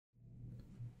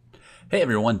Hey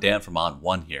everyone, Dan from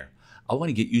ON1 here. I want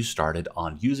to get you started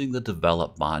on using the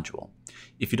Develop module.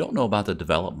 If you don't know about the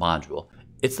Develop module,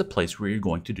 it's the place where you're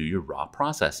going to do your raw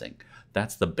processing.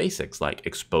 That's the basics like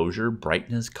exposure,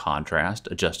 brightness, contrast,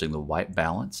 adjusting the white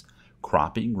balance,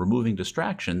 cropping, removing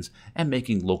distractions, and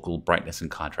making local brightness and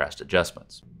contrast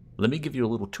adjustments. Let me give you a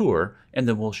little tour and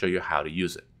then we'll show you how to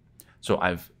use it. So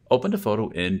I've opened a photo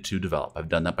into Develop. I've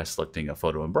done that by selecting a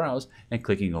photo in Browse and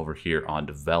clicking over here on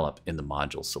Develop in the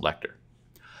module selector.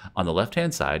 On the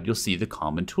left-hand side, you'll see the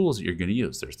common tools that you're going to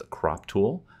use. There's the crop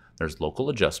tool, there's local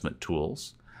adjustment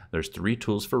tools, there's 3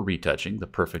 tools for retouching, the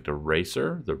perfect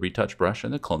eraser, the retouch brush,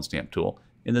 and the clone stamp tool,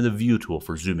 and then the view tool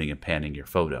for zooming and panning your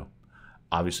photo.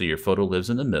 Obviously, your photo lives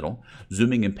in the middle.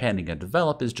 Zooming and panning in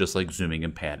Develop is just like zooming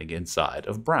and panning inside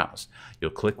of Browse.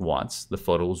 You'll click once, the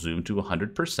photo will zoom to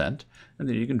 100%, and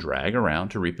then you can drag around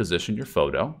to reposition your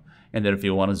photo. And then if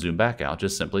you want to zoom back out,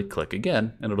 just simply click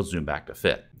again, and it'll zoom back to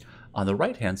fit. On the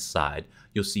right-hand side,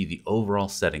 you'll see the Overall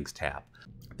Settings tab.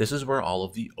 This is where all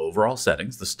of the overall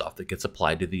settings, the stuff that gets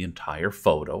applied to the entire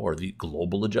photo, or the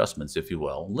global adjustments, if you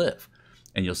will, live.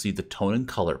 And you'll see the tone and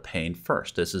color pane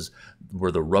first. This is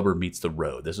where the rubber meets the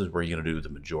road. This is where you're going to do the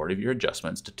majority of your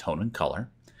adjustments to tone and color.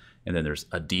 And then there's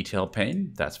a detail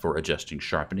pane. That's for adjusting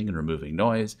sharpening and removing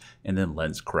noise. And then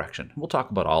lens correction. We'll talk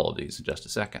about all of these in just a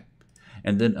second.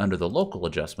 And then under the Local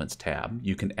Adjustments tab,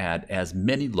 you can add as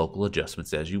many local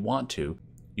adjustments as you want to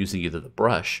using either the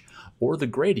brush or the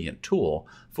gradient tool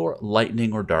for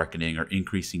lightening or darkening or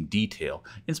increasing detail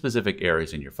in specific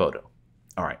areas in your photo.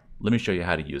 All right, let me show you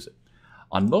how to use it.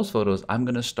 On most photos, I'm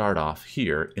going to start off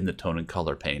here in the tone and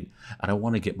color pane, and I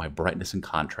want to get my brightness and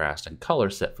contrast and color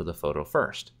set for the photo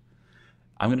first.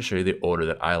 I'm going to show you the order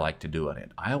that I like to do it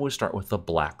in. I always start with the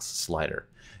blacks slider.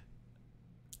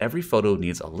 Every photo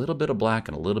needs a little bit of black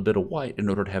and a little bit of white in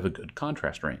order to have a good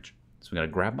contrast range. So I'm going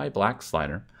to grab my black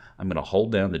slider. I'm going to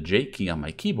hold down the J key on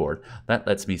my keyboard. That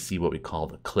lets me see what we call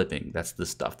the clipping. That's the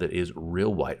stuff that is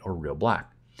real white or real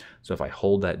black. So if I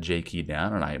hold that J key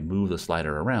down and I move the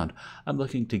slider around, I'm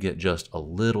looking to get just a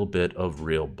little bit of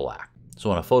real black. So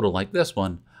on a photo like this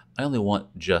one, I only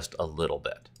want just a little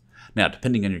bit. Now,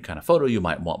 depending on your kind of photo, you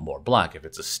might want more black. If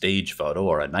it's a stage photo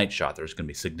or a night shot, there's going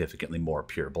to be significantly more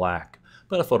pure black.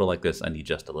 But a photo like this, I need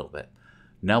just a little bit.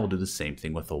 Now we'll do the same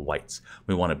thing with the whites.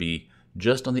 We want to be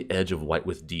just on the edge of white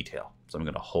with detail. So I'm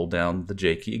going to hold down the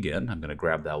J key again. I'm going to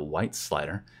grab that white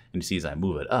slider. And you see as I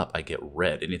move it up, I get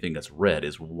red. Anything that's red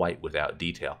is white without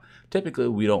detail. Typically,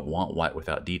 we don't want white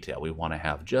without detail. We want to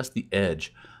have just the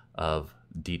edge of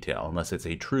detail, unless it's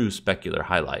a true specular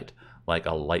highlight, like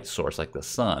a light source like the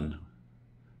sun.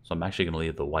 So I'm actually going to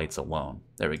leave the whites alone.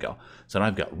 There we go. So now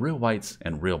I've got real whites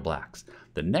and real blacks.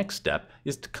 The next step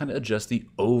is to kind of adjust the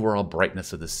overall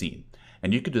brightness of the scene.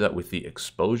 And you can do that with the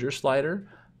exposure slider,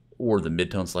 or the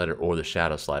midtone slider, or the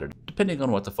shadow slider, depending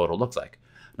on what the photo looks like.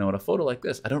 Now in a photo like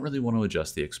this, I don't really want to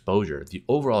adjust the exposure. The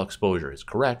overall exposure is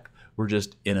correct. We're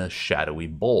just in a shadowy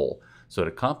bowl. So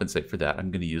to compensate for that,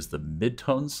 I'm going to use the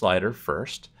midtone slider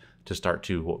first to start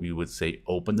to what we would say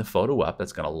open the photo up.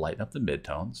 That's going to lighten up the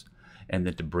midtones. And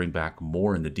then to bring back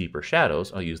more in the deeper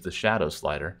shadows, I'll use the shadow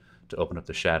slider to open up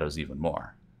the shadows even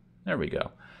more. There we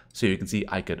go. So you can see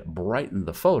I could brighten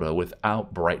the photo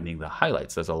without brightening the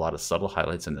highlights. There's a lot of subtle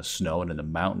highlights in the snow and in the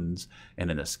mountains and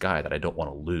in the sky that I don't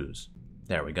want to lose.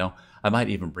 There we go. I might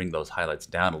even bring those highlights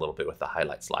down a little bit with the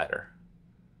highlight slider.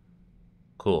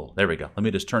 Cool, there we go. Let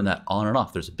me just turn that on and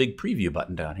off. There's a big preview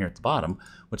button down here at the bottom,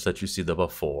 which lets you see the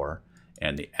before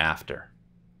and the after.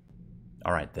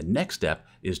 All right, the next step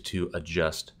is to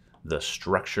adjust the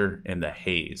structure and the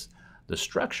haze. The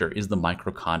structure is the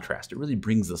micro contrast. It really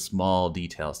brings the small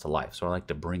details to life. So I like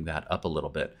to bring that up a little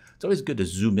bit. It's always good to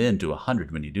zoom in to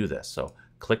 100 when you do this. So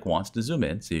click once to zoom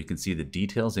in so you can see the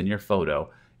details in your photo,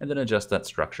 and then adjust that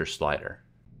structure slider.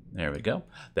 There we go.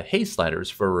 The haze slider is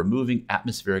for removing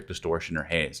atmospheric distortion or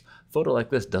haze. A photo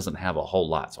like this doesn't have a whole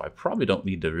lot, so I probably don't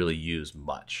need to really use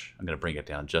much. I'm going to bring it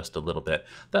down just a little bit.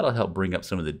 That'll help bring up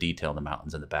some of the detail in the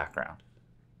mountains in the background.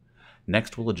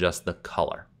 Next, we'll adjust the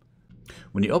color.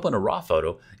 When you open a RAW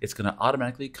photo, it's going to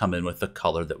automatically come in with the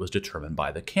color that was determined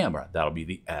by the camera. That'll be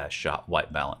the as shot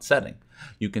white balance setting.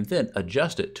 You can then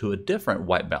adjust it to a different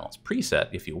white balance preset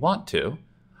if you want to,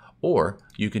 or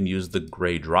you can use the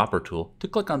gray dropper tool to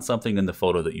click on something in the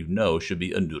photo that you know should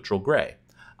be a neutral gray.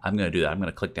 I'm going to do that. I'm going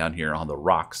to click down here on the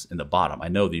rocks in the bottom. I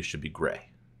know these should be gray.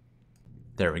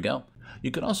 There we go.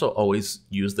 You can also always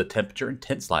use the temperature and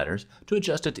tint sliders to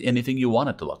adjust it to anything you want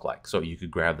it to look like. So you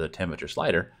could grab the temperature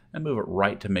slider and move it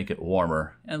right to make it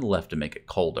warmer and left to make it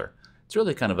colder. It's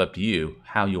really kind of up to you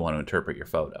how you want to interpret your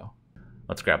photo.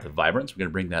 Let's grab the vibrance. We're going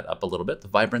to bring that up a little bit. The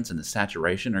vibrance and the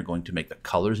saturation are going to make the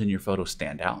colors in your photo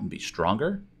stand out and be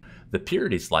stronger. The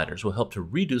purity sliders will help to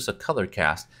reduce a color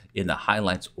cast in the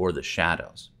highlights or the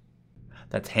shadows.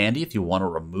 That's handy if you want to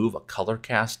remove a color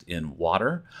cast in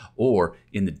water or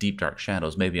in the deep dark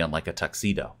shadows, maybe on like a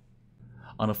tuxedo.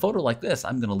 On a photo like this,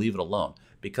 I'm going to leave it alone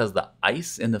because the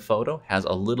ice in the photo has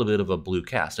a little bit of a blue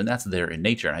cast, and that's there in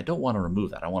nature, and I don't want to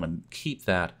remove that. I want to keep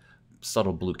that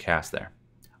subtle blue cast there.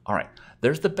 All right,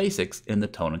 there's the basics in the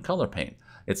tone and color pane.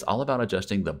 It's all about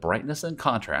adjusting the brightness and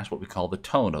contrast, what we call the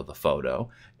tone of the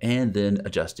photo, and then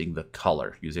adjusting the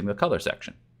color using the color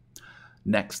section.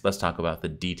 Next, let's talk about the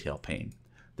detail pane.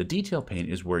 The detail pane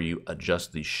is where you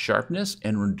adjust the sharpness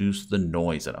and reduce the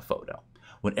noise in a photo.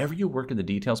 Whenever you work in the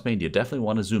details pane, you definitely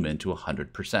want to zoom in to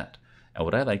 100%. And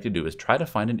what I like to do is try to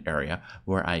find an area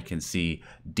where I can see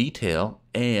detail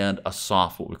and a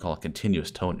soft, what we call a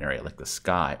continuous tone area, like the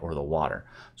sky or the water.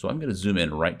 So I'm going to zoom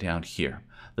in right down here.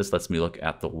 This lets me look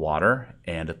at the water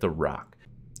and at the rock.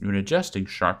 When adjusting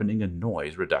sharpening and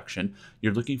noise reduction,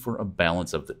 you're looking for a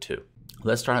balance of the two.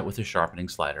 Let's start out with the sharpening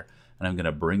slider, and I'm going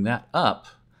to bring that up.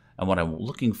 And what I'm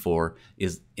looking for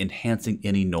is enhancing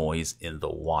any noise in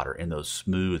the water, in those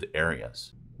smooth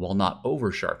areas, while not over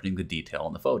sharpening the detail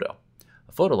in the photo.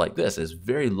 A photo like this is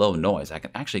very low noise. I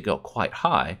can actually go quite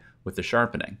high with the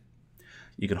sharpening.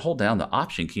 You can hold down the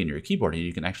Option key on your keyboard and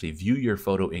you can actually view your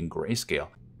photo in grayscale.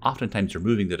 Oftentimes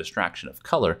removing the distraction of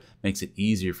color makes it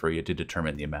easier for you to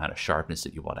determine the amount of sharpness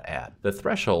that you want to add. The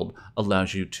threshold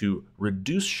allows you to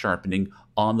reduce sharpening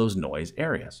on those noise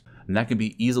areas. And that can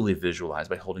be easily visualized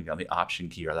by holding down the Option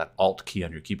key or that Alt key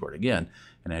on your keyboard again.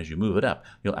 And as you move it up,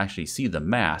 you'll actually see the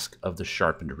mask of the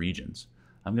sharpened regions.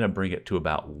 I'm going to bring it to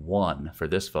about 1 for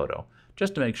this photo,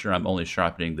 just to make sure I'm only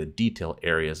sharpening the detail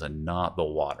areas and not the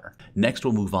water. Next,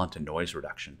 we'll move on to noise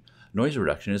reduction. Noise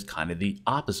reduction is kind of the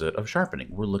opposite of sharpening.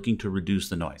 We're looking to reduce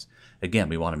the noise. Again,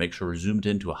 we want to make sure we're zoomed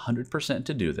in to 100%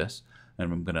 to do this.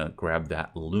 And I'm going to grab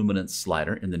that luminance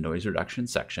slider in the noise reduction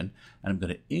section, and I'm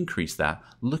going to increase that,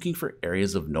 looking for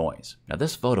areas of noise. Now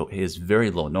this photo is very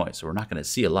low noise, so we're not going to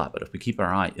see a lot, but if we keep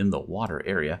our eye in the water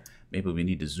area, maybe we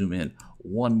need to zoom in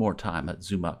one more time. Let's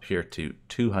zoom up here to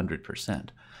 200%.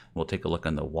 We'll take a look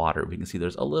on the water. We can see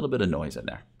there's a little bit of noise in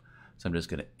there. So I'm just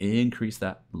going to increase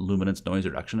that luminance noise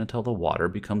reduction until the water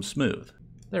becomes smooth.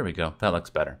 There we go. That looks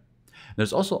better.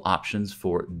 There's also options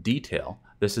for detail.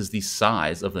 This is the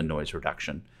size of the noise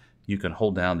reduction. You can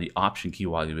hold down the Option key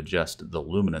while you adjust the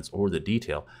luminance or the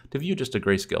detail to view just a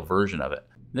grayscale version of it.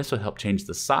 This will help change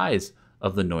the size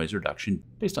of the noise reduction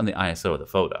based on the ISO of the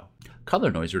photo.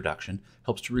 Color noise reduction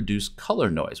helps to reduce color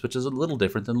noise, which is a little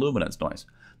different than luminance noise.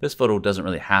 This photo doesn't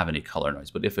really have any color noise,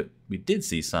 but we did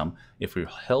see some, if we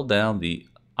held down the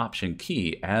Option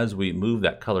key as we move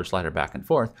that color slider back and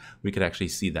forth, we could actually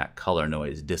see that color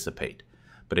noise dissipate.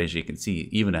 But as you can see,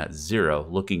 even at 0,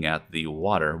 looking at the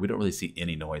water, we don't really see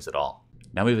any noise at all.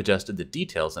 Now we've adjusted the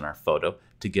details in our photo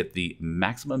to get the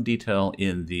maximum detail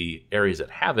in the areas that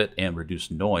have it and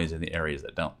reduce noise in the areas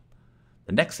that don't.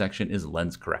 The next section is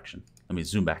lens correction. Let me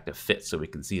zoom back to fit so we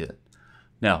can see it.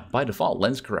 Now, by default,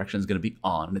 lens correction is going to be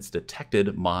on, and it's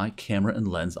detected my camera and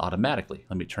lens automatically.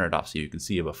 Let me turn it off so you can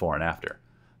see a before and after.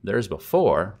 There's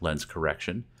before lens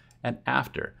correction, and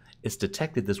after. It's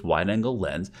detected this wide-angle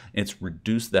lens, and it's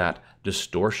reduced that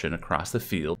distortion across the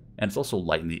field, and it's also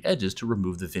lightened the edges to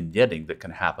remove the vignetting that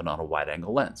can happen on a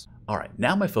wide-angle lens. All right,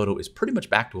 now my photo is pretty much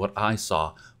back to what I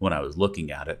saw when I was looking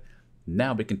at it.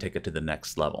 Now we can take it to the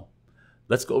next level.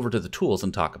 Let's go over to the tools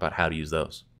and talk about how to use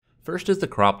those. First is the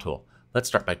crop tool. Let's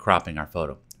start by cropping our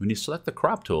photo. When you select the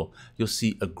crop tool, you'll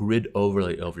see a grid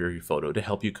overlay over your photo to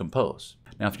help you compose.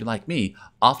 Now, if you're like me,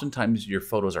 oftentimes your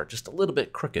photos are just a little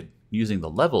bit crooked. Using the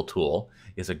level tool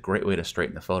is a great way to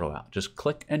straighten the photo out. Just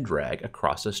click and drag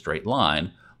across a straight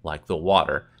line, like the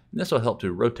water, and this will help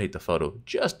to rotate the photo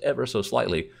just ever so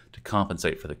slightly to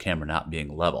compensate for the camera not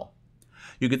being level.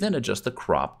 You could then adjust the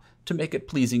crop to make it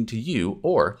pleasing to you,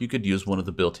 or you could use one of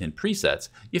the built-in presets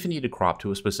if you need to crop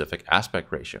to a specific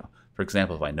aspect ratio. For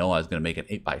example, if I know I was going to make an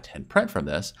 8:10 print from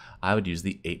this, I would use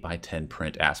the 8:10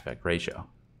 print aspect ratio.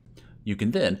 You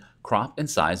can then crop and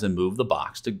size and move the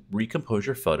box to recompose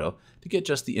your photo to get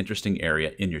just the interesting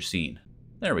area in your scene.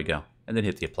 There we go, and then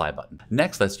hit the apply button.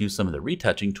 Next, let's use some of the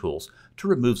retouching tools to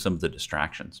remove some of the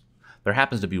distractions. There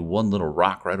happens to be one little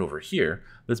rock right over here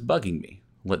that's bugging me.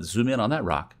 Let's zoom in on that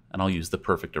rock, and I'll use the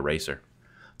perfect eraser.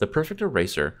 The perfect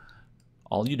eraser,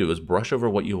 all you do is brush over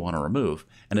what you want to remove,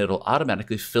 and it'll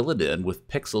automatically fill it in with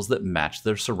pixels that match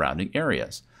their surrounding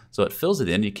areas. So it fills it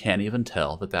in, you can't even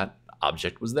tell that that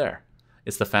object was there.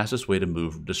 It's the fastest way to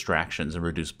move distractions and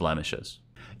reduce blemishes.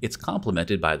 It's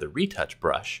complemented by the retouch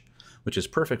brush, which is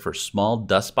perfect for small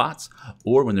dust spots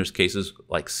or when there's cases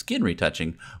like skin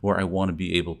retouching where I want to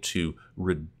be able to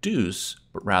reduce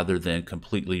but rather than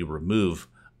completely remove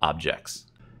objects.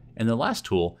 And the last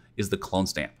tool is the clone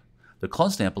stamp. The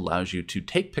clone stamp allows you to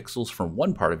take pixels from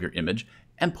one part of your image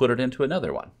and put it into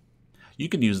another one. You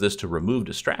can use this to remove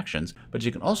distractions, but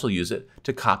you can also use it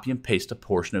to copy and paste a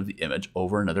portion of the image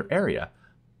over another area,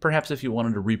 perhaps if you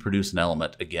wanted to reproduce an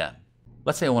element again.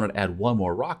 Let's say I wanted to add one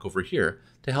more rock over here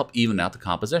to help even out the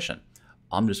composition.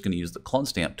 I'm just going to use the clone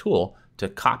stamp tool to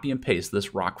copy and paste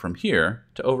this rock from here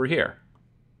to over here.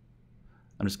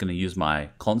 I'm just going to use my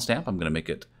clone stamp. I'm going to make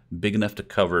it big enough to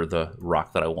cover the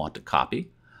rock that I want to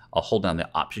copy. I'll hold down the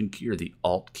Option key or the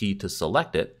Alt key to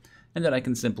select it, and then I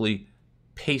can simply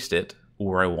paste it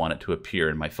where I want it to appear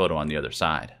in my photo on the other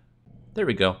side. There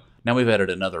we go. Now we've added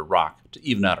another rock to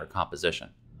even out our composition.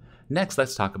 Next,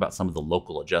 let's talk about some of the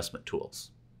local adjustment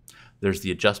tools. There's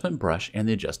the adjustment brush and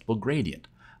the adjustable gradient.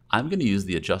 I'm going to use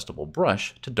the adjustable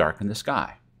brush to darken the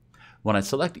sky. When I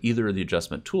select either of the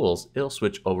adjustment tools, it'll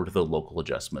switch over to the local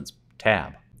adjustments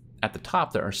tab. At the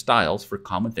top, there are styles for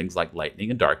common things like lightening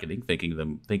and darkening,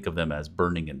 think of them as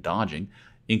burning and dodging,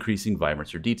 increasing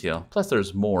vibrance or detail, plus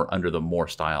there's more under the More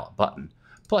Style button.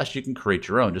 Plus, you can create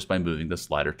your own just by moving the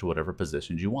slider to whatever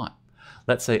positions you want.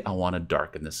 Let's say I want to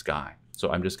darken the sky.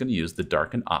 So I'm just going to use the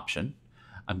darken option.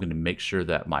 I'm going to make sure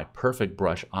that my perfect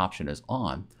brush option is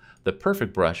on. The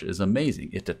perfect brush is amazing.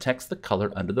 It detects the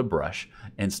color under the brush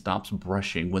and stops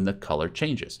brushing when the color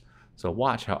changes. So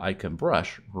watch how I can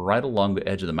brush right along the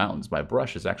edge of the mountains. My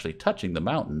brush is actually touching the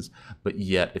mountains, but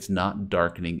yet it's not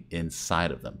darkening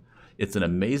inside of them. It's an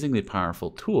amazingly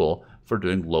powerful tool for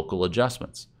doing local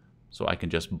adjustments. So I can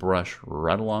just brush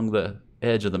right along the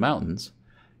edge of the mountains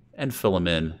and fill them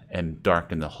in and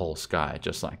darken the whole sky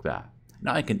just like that.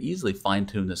 Now I can easily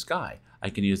fine-tune the sky. I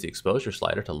can use the exposure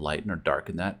slider to lighten or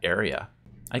darken that area.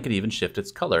 I can even shift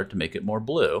its color to make it more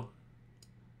blue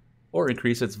or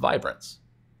increase its vibrance.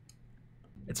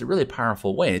 It's a really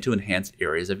powerful way to enhance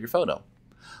areas of your photo.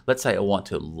 Let's say I want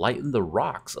to lighten the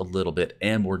rocks a little bit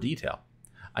and more detail.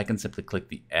 I can simply click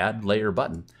the Add Layer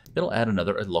button. It'll add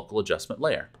another local adjustment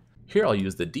layer. Here I'll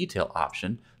use the Detail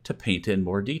option to paint in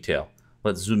more detail.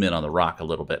 Let's zoom in on the rock a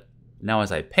little bit. Now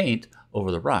as I paint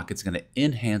over the rock, it's going to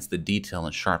enhance the detail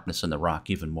and sharpness in the rock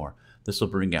even more. This will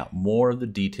bring out more of the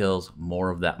details,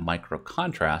 more of that micro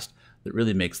contrast that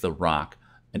really makes the rock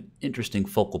an interesting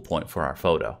focal point for our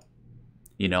photo.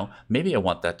 You know, maybe I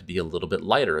want that to be a little bit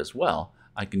lighter as well.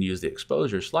 I can use the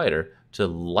exposure slider to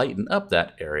lighten up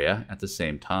that area at the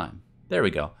same time. There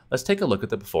we go. Let's take a look at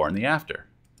the before and the after.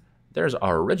 There's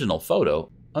our original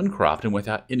photo, uncropped and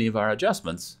without any of our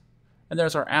adjustments. And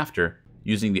there's our after,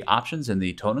 using the options in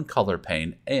the tone and color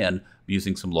pane and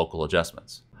using some local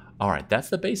adjustments. All right, that's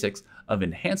the basics of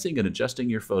enhancing and adjusting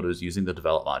your photos using the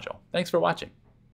Develop module. Thanks for watching.